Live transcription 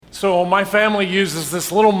So my family uses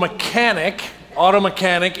this little auto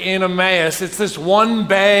mechanic in Emmaus. It's this one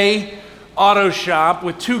bay auto shop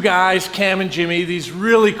with two guys, Cam and Jimmy, these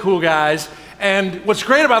really cool guys. And what's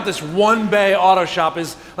great about this one bay auto shop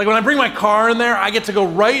is, like, when I bring my car in there, I get to go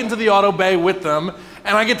right into the auto bay with them,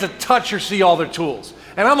 and I get to touch or see all their tools.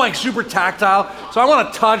 And I'm like super tactile, so I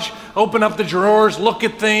want to touch, open up the drawers, look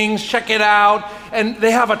at things, check it out. And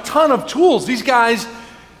they have a ton of tools. These guys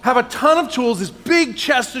have a ton of tools, this big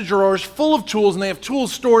chest of drawers full of tools, and they have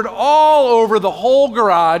tools stored all over the whole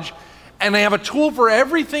garage, and they have a tool for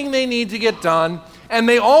everything they need to get done, and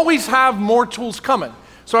they always have more tools coming.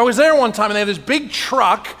 So I was there one time, and they have this big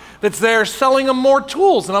truck that's there selling them more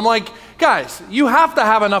tools, and I'm like, guys, you have to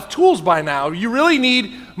have enough tools by now. You really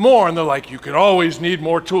need more. And they're like, you could always need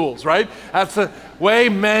more tools, right? That's the way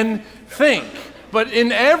men think. But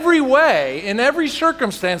in every way, in every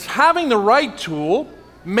circumstance, having the right tool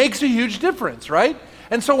makes a huge difference, right?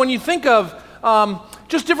 And so when you think of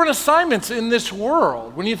just different assignments in this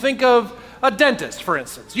world, when you think of a dentist, for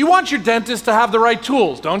instance, you want your dentist to have the right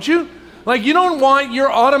tools, don't you? Like, you don't want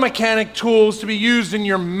your auto mechanic tools to be used in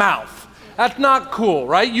your mouth. That's not cool,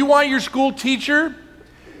 right? You want your school teacher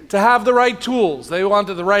to have the right tools. They want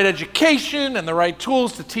the right education and the right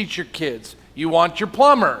tools to teach your kids. You want your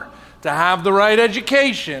plumber to have the right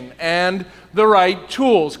education and the right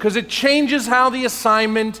tools, because it changes how the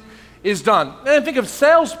assignment is done. And I think of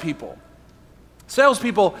salespeople.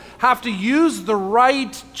 Salespeople have to use the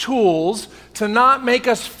right tools to not make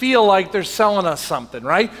us feel like they're selling us something,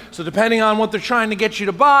 right? So depending on what they're trying to get you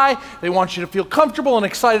to buy, they want you to feel comfortable and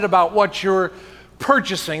excited about what you're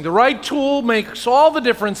purchasing. The right tool makes all the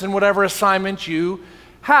difference in whatever assignment you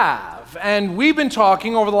have. And we've been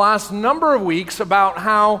talking over the last number of weeks about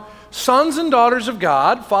how sons and daughters of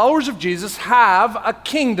God, followers of Jesus, have a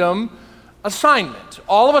kingdom assignment.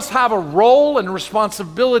 All of us have a role and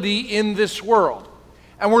responsibility in this world.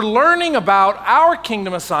 And we're learning about our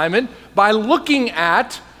kingdom assignment by looking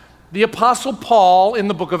at the Apostle Paul in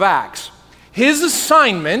the book of Acts. His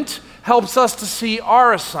assignment helps us to see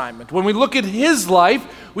our assignment. When we look at his life,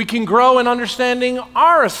 we can grow in understanding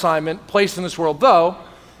our assignment placed in this world, though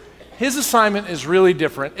his assignment is really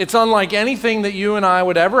different. It's unlike anything that you and I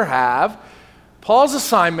would ever have. Paul's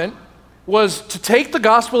assignment was to take the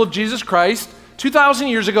gospel of Jesus Christ 2,000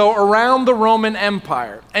 years ago around the Roman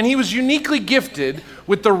Empire. And he was uniquely gifted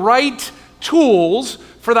with the right tools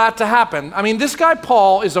for that to happen. I mean, this guy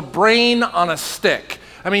Paul is a brain on a stick.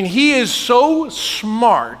 I mean, he is so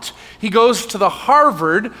smart. He goes to the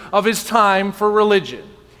Harvard of his time for religion.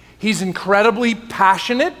 He's incredibly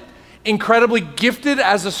passionate, incredibly gifted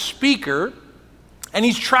as a speaker, and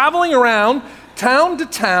he's traveling around town to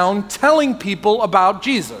town telling people about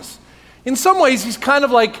Jesus. In some ways, he's kind of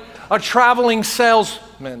like a traveling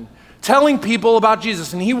salesman, telling people about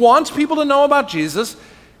Jesus. And he wants people to know about Jesus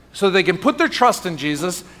so they can put their trust in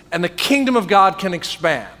Jesus and the kingdom of God can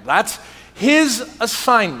expand. That's his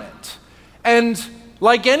assignment. And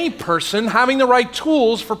like any person, having the right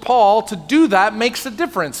tools for Paul to do that makes a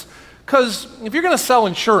difference. Because if you're going to sell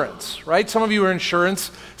insurance, right? Some of you are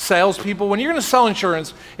insurance salespeople. When you're going to sell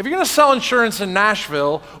insurance, if you're going to sell insurance in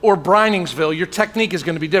Nashville or Briningsville, your technique is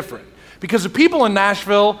going to be different. Because the people in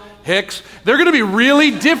Nashville, hicks, they're going to be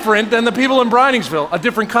really different than the people in Briningsville, a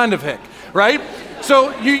different kind of hick, right?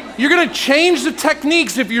 So you're going to change the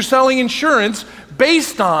techniques if you're selling insurance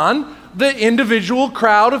based on the individual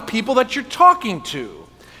crowd of people that you're talking to.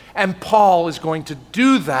 And Paul is going to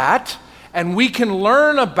do that, and we can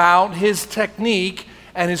learn about his technique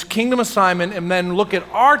and his kingdom assignment, and then look at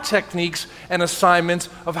our techniques and assignments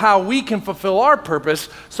of how we can fulfill our purpose.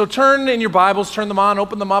 So turn in your Bibles, turn them on,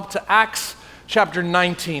 open them up to Acts chapter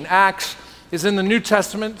 19. Acts is in the New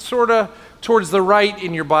Testament, sort of towards the right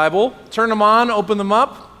in your Bible. Turn them on, open them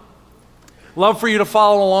up. Love for you to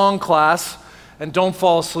follow along, class, and don't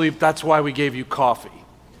fall asleep. That's why we gave you coffee.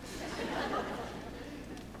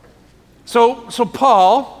 So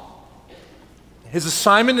Paul, his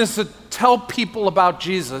assignment is to tell people about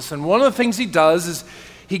Jesus. And one of the things he does is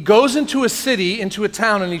he goes into a city, into a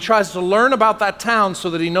town, and he tries to learn about that town so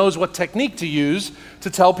that he knows what technique to use to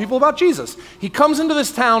tell people about Jesus. He comes into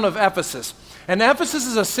this town of Ephesus. And Ephesus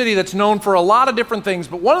is a city that's known for a lot of different things.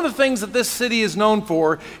 But one of the things that this city is known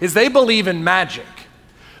for is they believe in magic.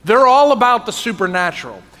 They're all about the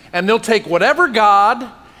supernatural. And they'll take whatever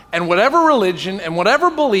God and whatever religion and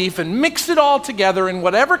whatever belief and mix it all together in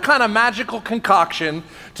whatever kind of magical concoction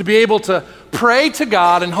to be able to pray to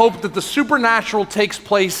God and hope that the supernatural takes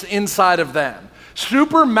place inside of them.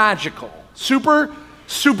 Super magical,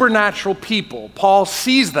 supernatural people. Paul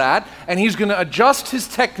sees that, and he's going to adjust his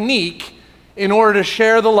technique in order to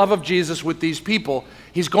share the love of Jesus with these people.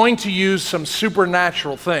 He's going to use some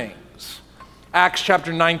supernatural things. Acts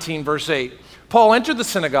chapter 19, verse 8. Paul entered the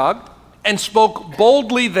synagogue and spoke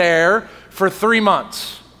boldly there for 3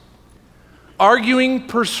 months, arguing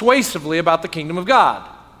persuasively about the kingdom of God.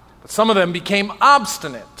 But some of them became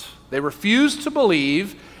obstinate. They refused to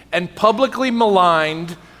believe and publicly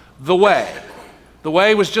maligned the way. The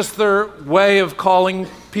way was just their way of calling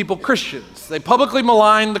people Christians. They publicly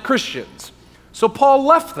maligned the Christians. So Paul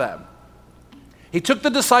left them. He took the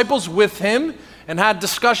disciples with him and had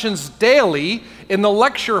discussions daily in the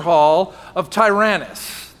lecture hall of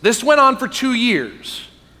Tyrannus. This went on for 2 years.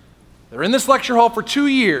 They're in this lecture hall for 2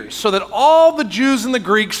 years, so that all the Jews and the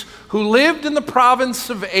Greeks who lived in the province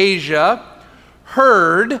of Asia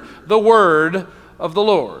heard the word of the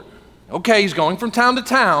Lord. Okay, he's going from town to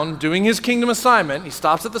town, doing his kingdom assignment. He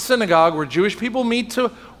stops at the synagogue where Jewish people meet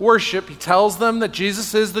to worship. He tells them that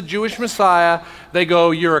Jesus is the Jewish Messiah. They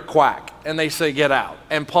go, "You're a quack," and they say, "Get out."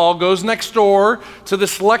 And Paul goes next door to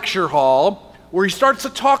this lecture hall where he starts to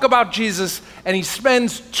talk about Jesus, and he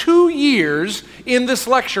spends 2 years in this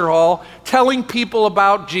lecture hall telling people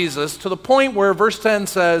about Jesus, to the point where verse 10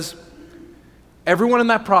 says, everyone in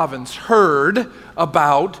that province heard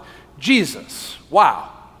about Jesus. Wow.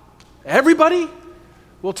 Everybody?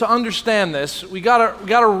 Well, to understand this, we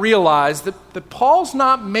gotta realize that Paul's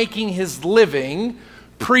not making his living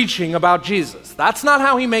preaching about Jesus. That's not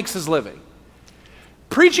how he makes his living.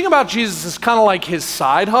 Preaching about Jesus is kind of like his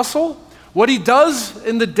side hustle. What he does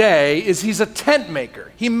in the day is he's a tent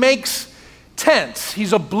maker. He makes tents.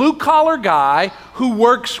 He's a blue-collar guy who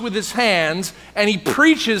works with his hands, and he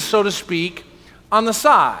preaches, so to speak, on the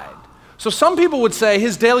side. So some people would say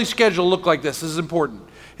his daily schedule looked like this. This is important.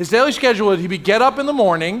 His daily schedule would be get up in the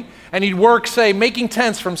morning, and he'd work, say, making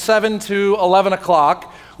tents from 7 to 11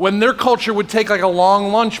 o'clock, when their culture would take like a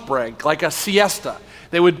long lunch break, like a siesta.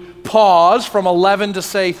 They would pause from 11 to,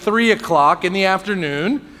 say, 3 o'clock in the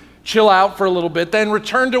afternoon, chill out for a little bit, then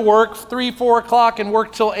return to work 3, 4 o'clock and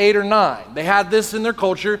work till 8 or 9. They had this in their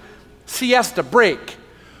culture, siesta, break.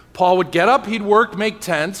 Paul would get up, he'd work, make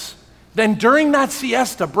tents. Then during that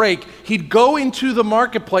siesta break, he'd go into the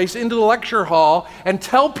marketplace, into the lecture hall, and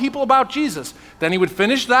tell people about Jesus. Then he would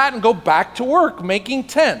finish that and go back to work, making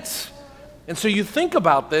tents. And so you think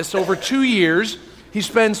about this, over 2 years, he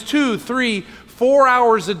spends 2, 3, 4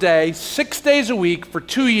 hours a day, 6 days a week for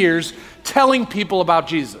 2 years, telling people about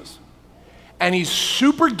Jesus. And he's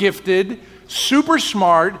super gifted, super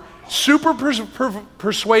smart, super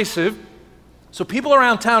persuasive. So people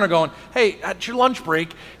around town are going, "Hey, at your lunch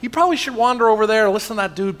break, you probably should wander over there and listen to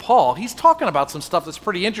that dude Paul. He's talking about some stuff that's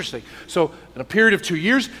pretty interesting." So in a period of 2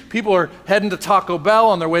 years, people are heading to Taco Bell.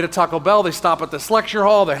 On their way to Taco Bell, they stop at this lecture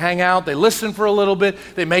hall, they hang out, they listen for a little bit,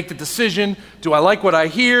 they make the decision, do I like what I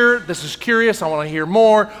hear? This is curious, I want to hear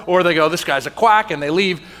more. Or they go, "This guy's a quack," and they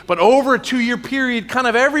leave. But over a 2-year period, kind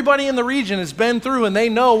of everybody in the region has been through, and they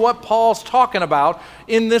know what Paul's talking about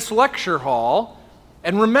in this lecture hall.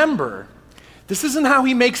 And remember, this isn't how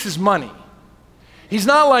he makes his money. He's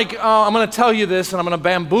not like, "Oh, I'm going to tell you this and I'm going to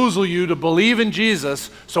bamboozle you to believe in Jesus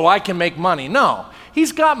so I can make money." No,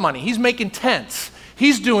 he's got money. He's making tents.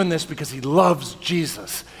 He's doing this because he loves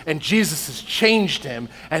Jesus, and Jesus has changed him,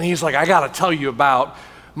 and he's like, "I got to tell you about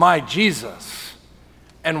my Jesus."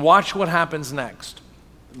 And watch what happens next.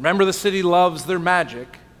 Remember, the city loves their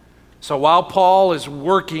magic. So while Paul is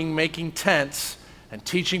working, making tents, and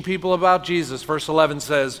teaching people about Jesus, verse 11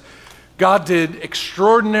 says, God did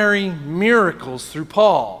extraordinary miracles through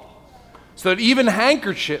Paul, so that even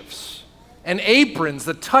handkerchiefs and aprons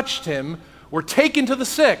that touched him were taken to the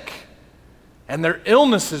sick, and their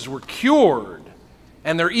illnesses were cured,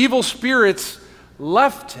 and their evil spirits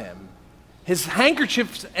left him. His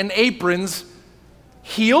handkerchiefs and aprons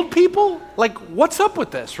healed people? Like, what's up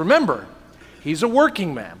with this? Remember, he's a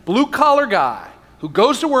working man, blue-collar guy who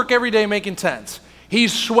goes to work every day making tents.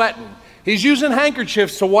 He's sweating. He's using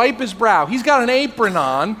handkerchiefs to wipe his brow. He's got an apron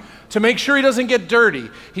on to make sure he doesn't get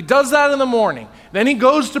dirty. He does that in the morning. Then he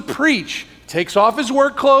goes to preach. Takes off his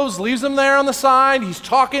work clothes, leaves them there on the side. He's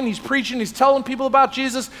talking, he's preaching, he's telling people about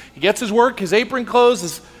Jesus. He gets his work, his apron clothes,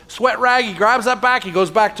 his sweat rag, he grabs that back, he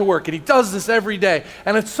goes back to work. And he does this every day.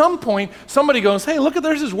 And at some point, somebody goes, "Hey, look,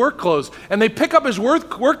 there's his work clothes." And they pick up his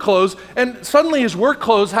work clothes, and suddenly his work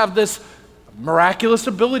clothes have this miraculous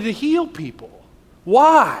ability to heal people.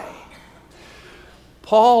 Why?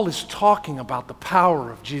 Paul is talking about the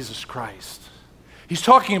power of Jesus Christ. He's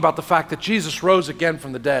talking about the fact that Jesus rose again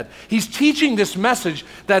from the dead. He's teaching this message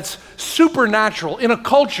that's supernatural in a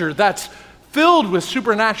culture that's filled with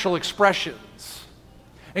supernatural expressions.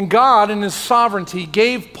 And God, in his sovereignty,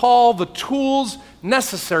 gave Paul the tools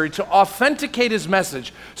necessary to authenticate his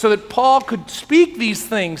message so that Paul could speak these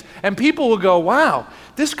things and people would go, wow,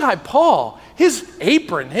 this guy Paul, his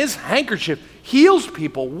apron, his handkerchief heals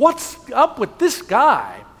people. What's up with this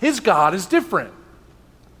guy? His God is different.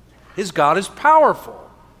 His God is powerful.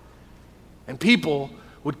 And people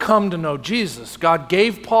would come to know Jesus. God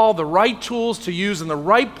gave Paul the right tools to use in the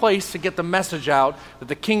right place to get the message out that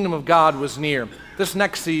the kingdom of God was near. This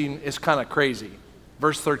next scene is kind of crazy.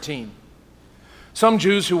 Verse 13. Some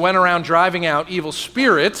Jews who went around driving out evil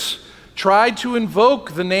spirits tried to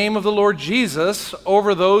invoke the name of the Lord Jesus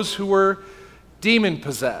over those who were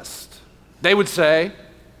demon-possessed. They would say,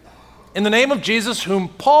 in the name of Jesus whom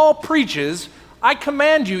Paul preaches, I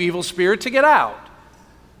command you, evil spirit, to get out.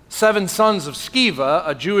 7 sons of Sceva,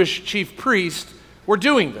 a Jewish chief priest, were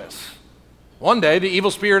doing this. One day the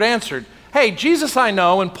evil spirit answered, hey, Jesus I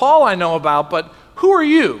know and Paul I know about, but who are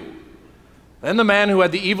you? Then the man who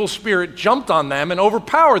had the evil spirit jumped on them and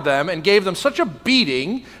overpowered them and gave them such a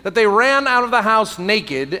beating that they ran out of the house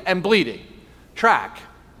naked and bleeding. Track.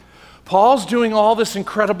 Paul's doing all this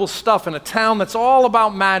incredible stuff in a town that's all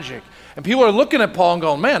about magic. And people are looking at Paul and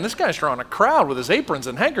going, man, this guy's drawing a crowd with his aprons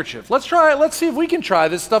and handkerchief. Let's try it. Let's see if we can try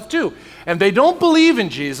this stuff too. And they don't believe in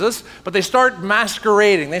Jesus, but they start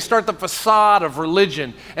masquerading. They start the facade of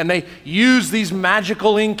religion, and they use these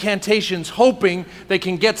magical incantations hoping they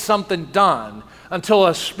can get something done until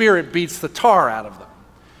a spirit beats the tar out of them.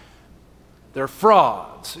 They're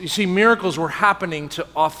frauds. You see, miracles were happening to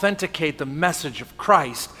authenticate the message of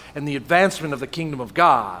Christ and the advancement of the kingdom of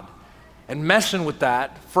God. And messing with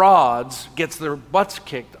that, frauds gets their butts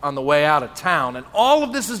kicked on the way out of town. And all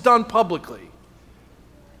of this is done publicly.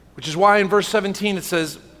 Which is why in verse 17 it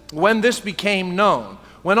says, when this became known,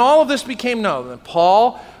 when all of this became known, that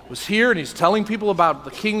Paul was here and he's telling people about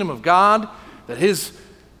the kingdom of God, that his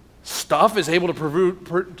stuff is able to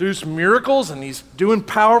produce miracles and he's doing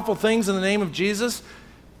powerful things in the name of Jesus.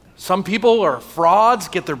 Some people are frauds,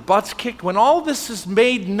 get their butts kicked. When all this is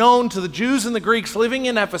made known to the Jews and the Greeks living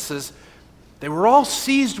in Ephesus, they were all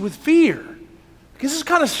seized with fear. This is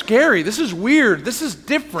kind of scary. This is weird. This is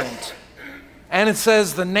different. And it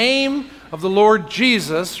says the name of the Lord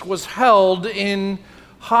Jesus was held in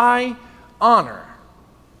high honor.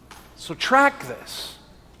 So track this.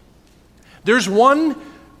 There's one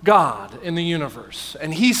God in the universe,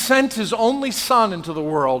 and he sent his only son into the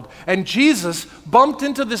world, and Jesus bumped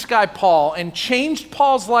into this guy Paul and changed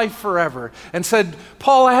Paul's life forever and said,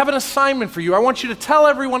 Paul, I have an assignment for you. I want you to tell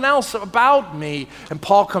everyone else about me. And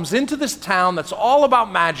Paul comes into this town that's all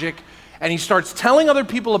about magic, and he starts telling other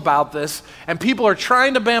people about this, and people are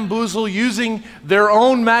trying to bamboozle using their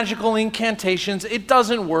own magical incantations. It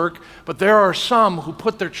doesn't work, but there are some who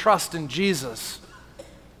put their trust in Jesus.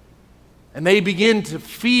 And they begin to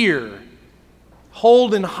fear,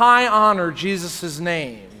 hold in high honor Jesus'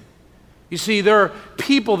 name. You see, there are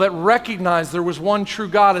people that recognize there was one true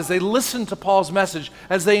God as they listened to Paul's message,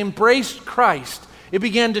 as they embraced Christ. It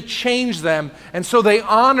began to change them, and so they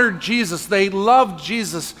honored Jesus. They loved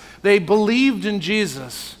Jesus. They believed in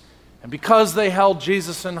Jesus. And because they held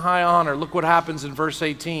Jesus in high honor, look what happens in verse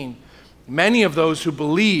 18. Many of those who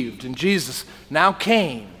believed in Jesus now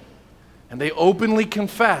came, and they openly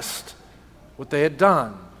confessed what they had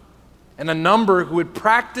done. And a number who had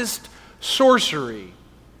practiced sorcery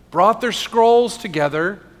brought their scrolls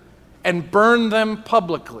together and burned them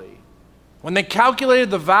publicly. When they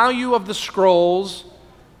calculated the value of the scrolls,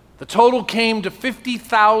 the total came to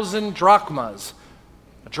 50,000 drachmas.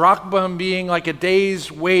 A drachma being like a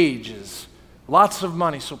day's wages. Lots of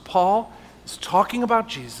money. So Paul is talking about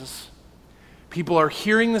Jesus. People are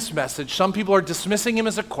hearing this message. Some people are dismissing him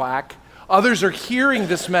as a quack. Others are hearing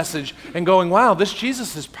this message and going, wow, this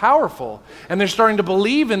Jesus is powerful. And they're starting to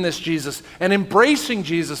believe in this Jesus and embracing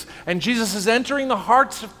Jesus. And Jesus is entering the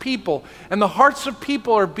hearts of people. And the hearts of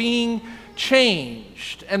people are being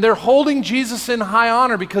changed. And they're holding Jesus in high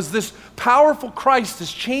honor because this powerful Christ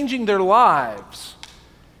is changing their lives.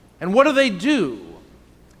 And what do?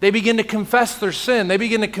 They begin to confess their sin. They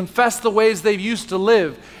begin to confess the ways they used to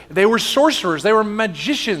live. They were sorcerers. They were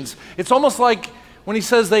magicians. It's almost like when he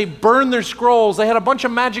says they burned their scrolls, they had a bunch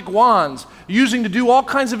of magic wands using to do all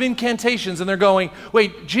kinds of incantations, and they're going,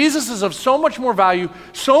 wait, Jesus is of so much more value,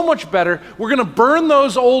 so much better. We're going to burn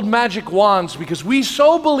those old magic wands because we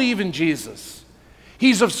so believe in Jesus.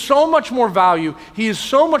 He's of so much more value. He is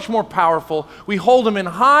so much more powerful. We hold him in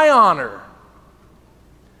high honor.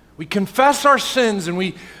 We confess our sins and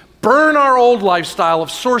we burn our old lifestyle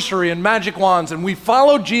of sorcery and magic wands, and we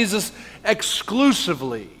follow Jesus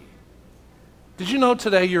exclusively. Did you know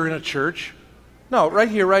today you're in a church? No, right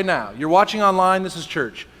here, right now. You're watching online, this is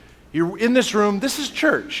church. You're in this room, this is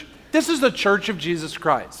church. This is the church of Jesus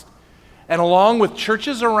Christ. And along with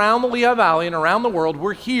churches around the Lehigh Valley and around the world,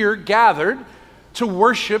 we're here gathered to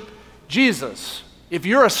worship Jesus. If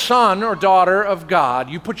you're a son or daughter of God,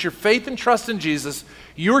 you put your faith and trust in Jesus,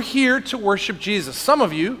 you're here to worship Jesus. Some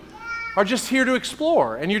of you are just here to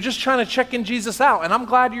explore, and you're just trying to check in Jesus out, and I'm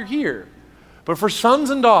glad you're here. But for sons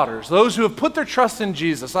and daughters, those who have put their trust in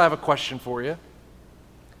Jesus, I have a question for you.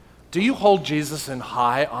 Do you hold Jesus in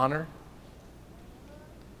high honor?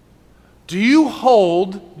 Do you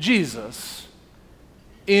hold Jesus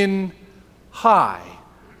in high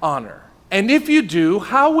honor? And if you do,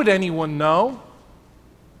 how would anyone know?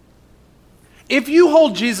 If you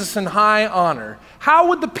hold Jesus in high honor, how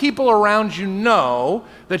would the people around you know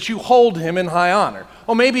that you hold him in high honor?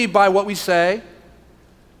 Well, maybe by what we say,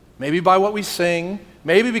 maybe by what we sing,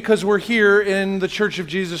 maybe because we're here in the Church of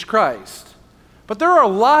Jesus Christ. But there are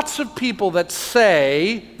lots of people that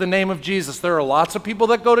say the name of Jesus. There are lots of people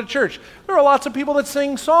that go to church. There are lots of people that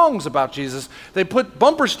sing songs about Jesus. They put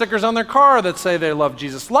bumper stickers on their car that say they love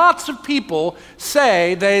Jesus. Lots of people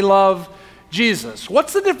say they love Jesus.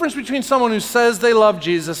 What's the difference between someone who says they love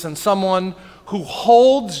Jesus and someone who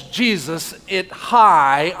holds Jesus in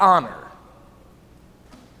high honor?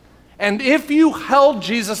 And if you held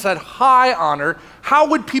Jesus at high honor, how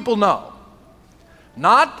would people know?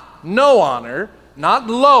 Not no honor, not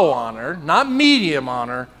low honor, not medium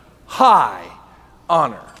honor, high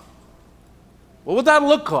honor. What would that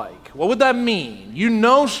look like? What would that mean? You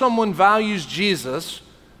know someone values Jesus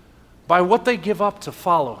by what they give up to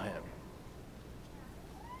follow him.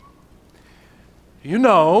 You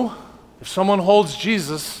know if someone holds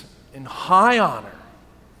Jesus in high honor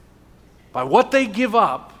by what they give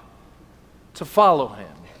up to follow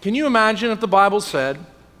him. Can you imagine if the Bible said,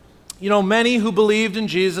 many who believed in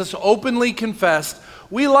Jesus openly confessed,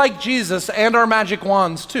 we like Jesus and our magic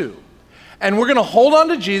wands too. And we're going to hold on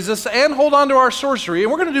to Jesus and hold on to our sorcery,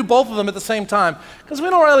 and we're going to do both of them at the same time because we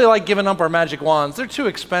don't really like giving up our magic wands. They're too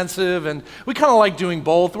expensive, and we kind of like doing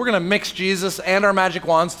both. We're going to mix Jesus and our magic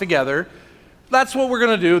wands together. That's what we're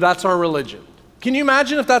going to do. That's our religion. Can you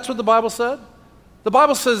imagine if that's what the Bible said? The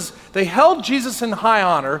Bible says they held Jesus in high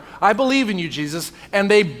honor. I believe in you, Jesus. And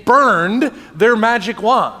they burned their magic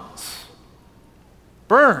wands.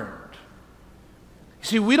 Burned. You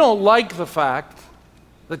see, we don't like the fact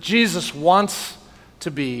that Jesus wants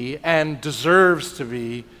to be and deserves to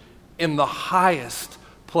be in the highest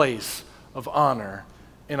place of honor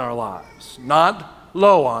in our lives. Not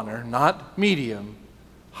low honor, not medium,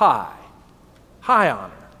 high. High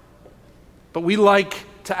honor. But we like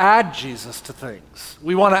to add Jesus to things.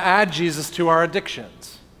 We want to add Jesus to our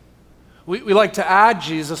addictions. We like to add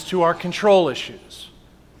Jesus to our control issues.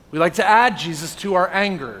 We like to add Jesus to our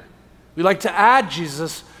anger. We like to add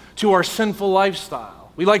Jesus to our sinful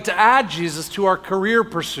lifestyle. We like to add Jesus to our career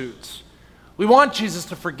pursuits. We want Jesus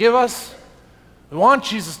to forgive us. We want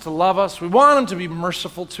Jesus to love us. We want him to be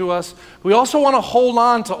merciful to us. We also want to hold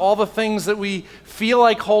on to all the things that we feel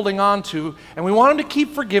like holding on to, and we want him to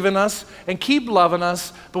keep forgiving us and keep loving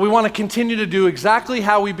us, but we want to continue to do exactly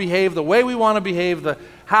how we behave, the way we want to behave,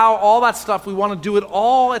 all that stuff. We want to do it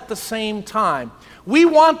all at the same time. We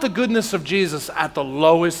want the goodness of Jesus at the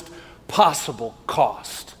lowest possible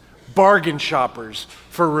cost. Bargain shoppers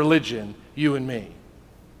for religion, you and me.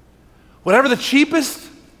 Whatever the cheapest,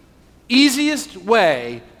 easiest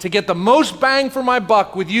way to get the most bang for my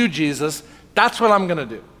buck with you, Jesus, that's what I'm going to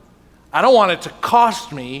do. I don't want it to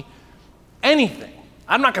cost me anything.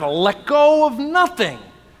 I'm not going to let go of nothing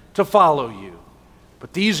to follow you.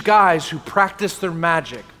 But these guys who practiced their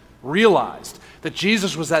magic realized that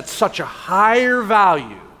Jesus was at such a higher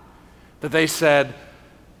value that they said,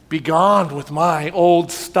 "Be gone with my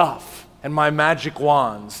old stuff and my magic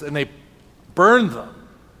wands," and they burned them.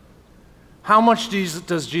 How much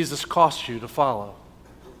does Jesus cost you to follow?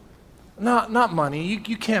 Not money.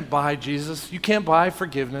 You can't buy Jesus. You can't buy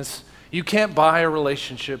forgiveness. You can't buy a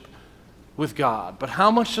relationship with God. But how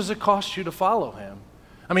much does it cost you to follow him?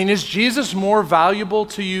 I mean, is Jesus more valuable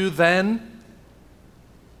to you than,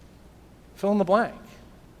 fill in the blank.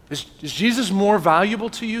 Is Jesus more valuable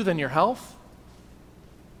to you than your health?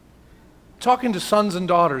 Talking to sons and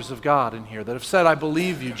daughters of God in here that have said, I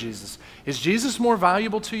believe you, Jesus. Is Jesus more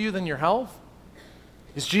valuable to you than your health?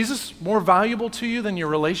 Is Jesus more valuable to you than your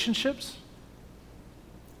relationships?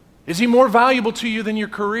 Is he more valuable to you than your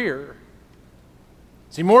career?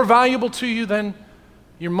 Is he more valuable to you than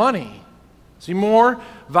your money? Is he more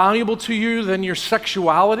valuable to you than your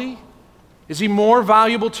sexuality? Is he more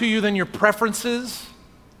valuable to you than your preferences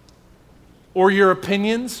or your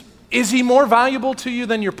opinions? Is he more valuable to you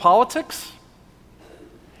than your politics?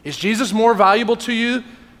 Is Jesus more valuable to you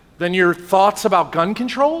than your thoughts about gun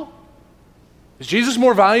control? Is Jesus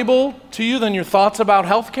more valuable to you than your thoughts about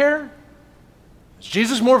health care? Is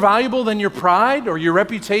Jesus more valuable than your pride or your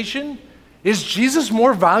reputation? Is Jesus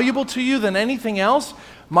more valuable to you than anything else?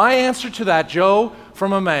 My answer to that, Joe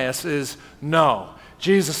from Emmaus, is no.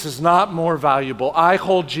 Jesus is not more valuable. I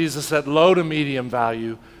hold Jesus at low to medium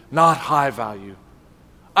value, not high value.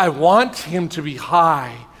 I want him to be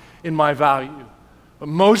high in my value, but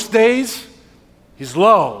most days, he's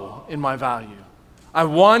low in my value. I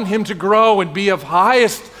want him to grow and be of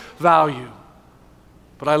highest value,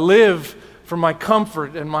 but I live for my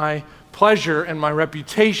comfort and my pleasure and my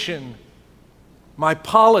reputation, my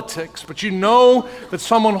politics. But you know that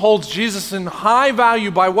someone holds Jesus in high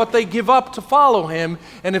value by what they give up to follow him,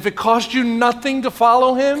 and if it costs you nothing to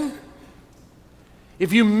follow him,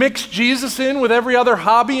 if you mix Jesus in with every other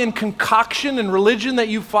hobby and concoction and religion that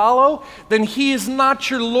you follow, then he is not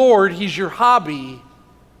your Lord, he's your hobby.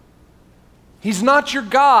 He's not your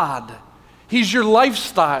God, he's your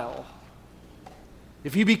lifestyle.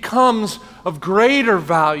 If he becomes of greater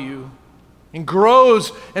value and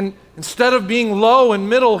grows, and instead of being low and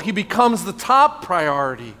middle, he becomes the top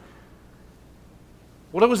priority,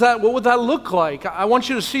 what would that look like? I want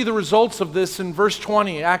you to see the results of this in verse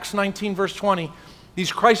 20, Acts 19, verse 20.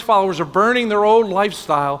 These Christ followers are burning their old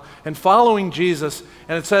lifestyle and following Jesus.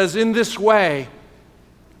 And it says, in this way,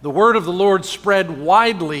 the word of the Lord spread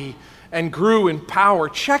widely and grew in power.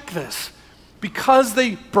 Check this. Because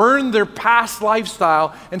they burned their past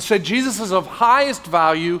lifestyle and said Jesus is of highest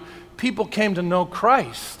value, people came to know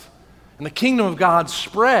Christ. And the kingdom of God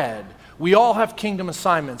spread. We all have kingdom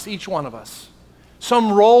assignments, each one of us.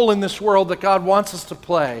 Some role in this world that God wants us to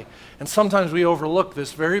play. And sometimes we overlook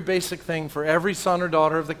this very basic thing for every son or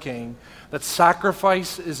daughter of the King, that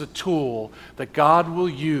sacrifice is a tool that God will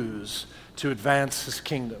use to advance his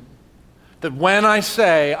kingdom. That when I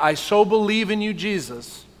say, I so believe in you,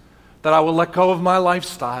 Jesus, that I will let go of my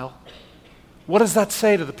lifestyle, what does that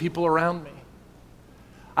say to the people around me?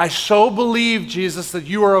 I so believe, Jesus, that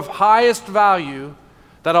you are of highest value,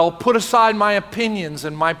 that I'll put aside my opinions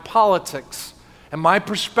and my politics and my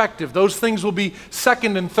perspective. Those things will be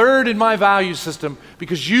second and third in my value system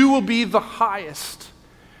because you will be the highest.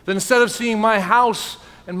 Then instead of seeing my house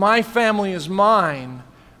and my family as mine,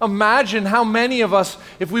 imagine how many of us,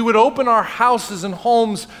 if we would open our houses and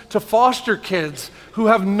homes to foster kids who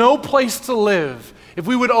have no place to live, if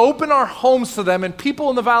we would open our homes to them and people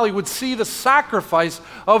in the valley would see the sacrifice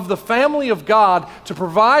of the family of God to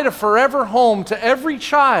provide a forever home to every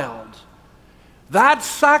child, that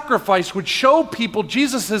sacrifice would show people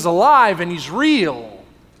Jesus is alive and he's real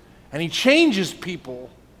and he changes people.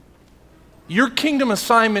 Your kingdom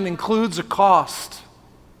assignment includes a cost.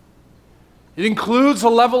 It includes a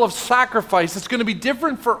level of sacrifice. It's going to be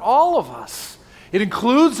different for all of us. It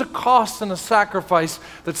includes a cost and a sacrifice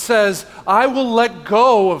that says, I will let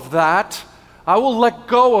go of that. I will let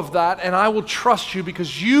go of that and I will trust you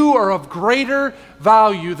because you are of greater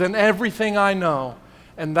value than everything I know.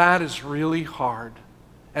 And that is really hard.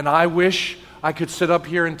 And I wish I could sit up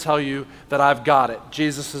here and tell you that I've got it.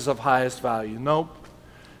 Jesus is of highest value. Nope.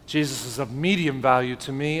 Jesus is of medium value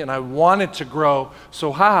to me, and I want it to grow.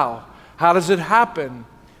 So how? How does it happen?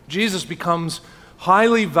 Jesus becomes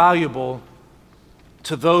highly valuable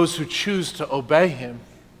to those who choose to obey him.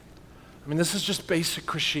 I mean, this is just basic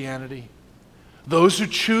Christianity. Those who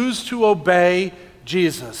choose to obey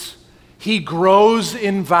Jesus, he grows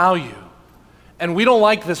in value. And we don't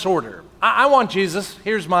like this order. I want Jesus.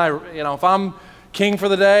 Here's my, if I'm king for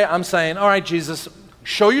the day, I'm saying, all right, Jesus,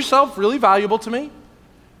 show yourself really valuable to me.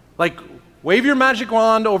 Like, wave your magic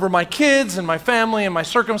wand over my kids and my family and my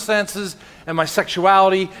circumstances and my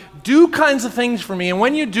sexuality. Do kinds of things for me. And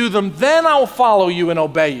when you do them, then I'll follow you and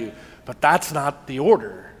obey you. But that's not the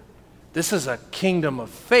order. This is a kingdom of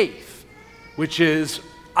faith, which is,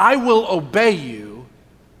 I will obey you.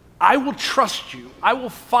 I will trust you. I will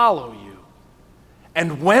follow you.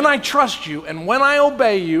 And when I trust you, and when I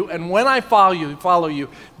obey you, and when I follow you,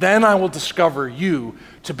 then I will discover you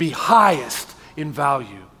to be highest in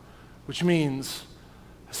value. Which means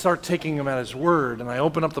I start taking him at his word, and I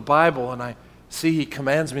open up the Bible, and I see he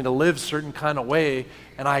commands me to live a certain kind of way,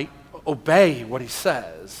 and I obey what he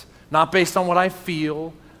says. Not based on what I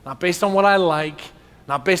feel, not based on what I like,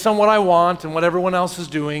 not based on what I want and what everyone else is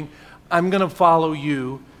doing. I'm going to follow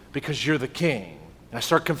you because you're the king. I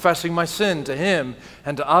start confessing my sin to him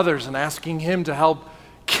and to others and asking him to help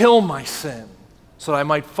kill my sin so that I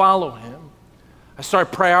might follow him. I start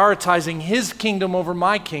prioritizing his kingdom over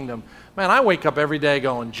my kingdom. Man, I wake up every day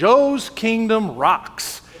going, Joe's kingdom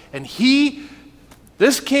rocks. And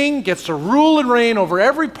This king gets to rule and reign over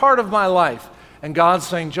every part of my life. And God's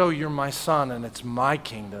saying, Joe, you're my son and it's my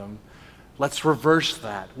kingdom. Let's reverse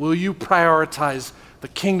that. Will you prioritize the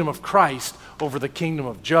kingdom of Christ over the kingdom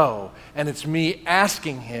of Joe? And it's me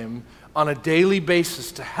asking him on a daily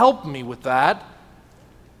basis to help me with that.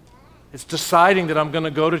 It's deciding that I'm going to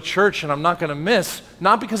go to church and I'm not going to miss,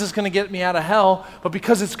 not because it's going to get me out of hell, but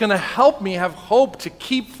because it's going to help me have hope to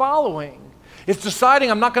keep following. It's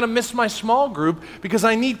deciding I'm not going to miss my small group because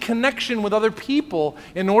I need connection with other people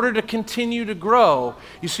in order to continue to grow.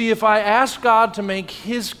 You see, if I ask God to make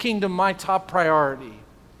his kingdom my top priority,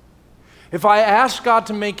 if I ask God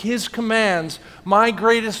to make his commands my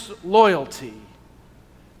greatest loyalty,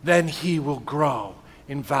 then he will grow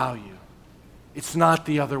in value. It's not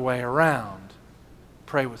the other way around.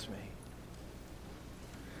 Pray with me.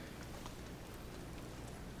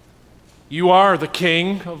 You are the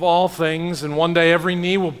King of all things, and one day every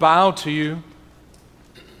knee will bow to you.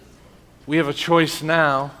 We have a choice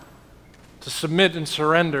now to submit and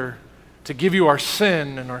surrender, to give you our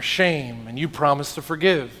sin and our shame, and you promise to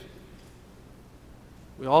forgive.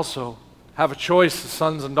 We also have a choice as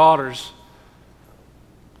sons and daughters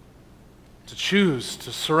to choose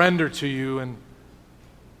to surrender to you and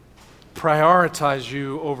prioritize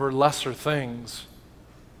you over lesser things.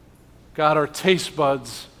 God, our taste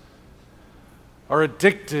buds are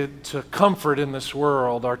addicted to comfort in this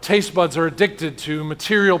world. Our taste buds are addicted to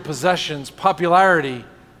material possessions, popularity,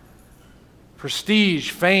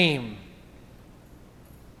 prestige, fame.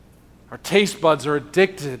 Our taste buds are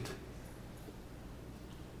addicted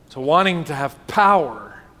to wanting to have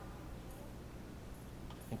power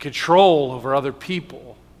and control over other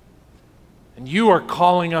people. And you are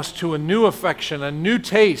calling us to a new affection, a new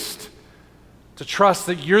taste, to trust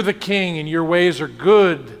that you're the King and your ways are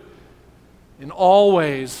good, in all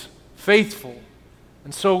ways faithful.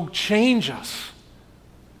 And so change us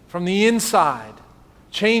from the inside.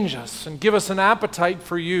 Change us and give us an appetite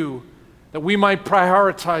for you, that we might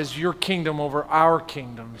prioritize your kingdom over our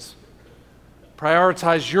kingdoms.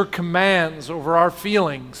 Prioritize your commands over our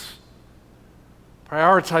feelings.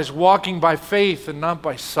 Prioritize walking by faith and not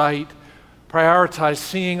by sight. Prioritize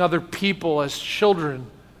seeing other people as children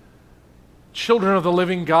of the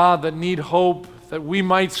living God that need hope, that we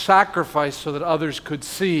might sacrifice so that others could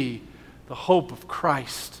see the hope of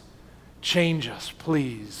Christ. Change us,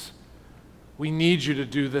 please. We need you to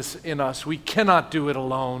do this in us. We cannot do it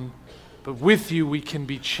alone, but with you we can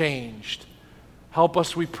be changed. Help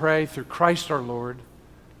us, we pray, through Christ our Lord.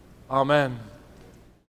 Amen.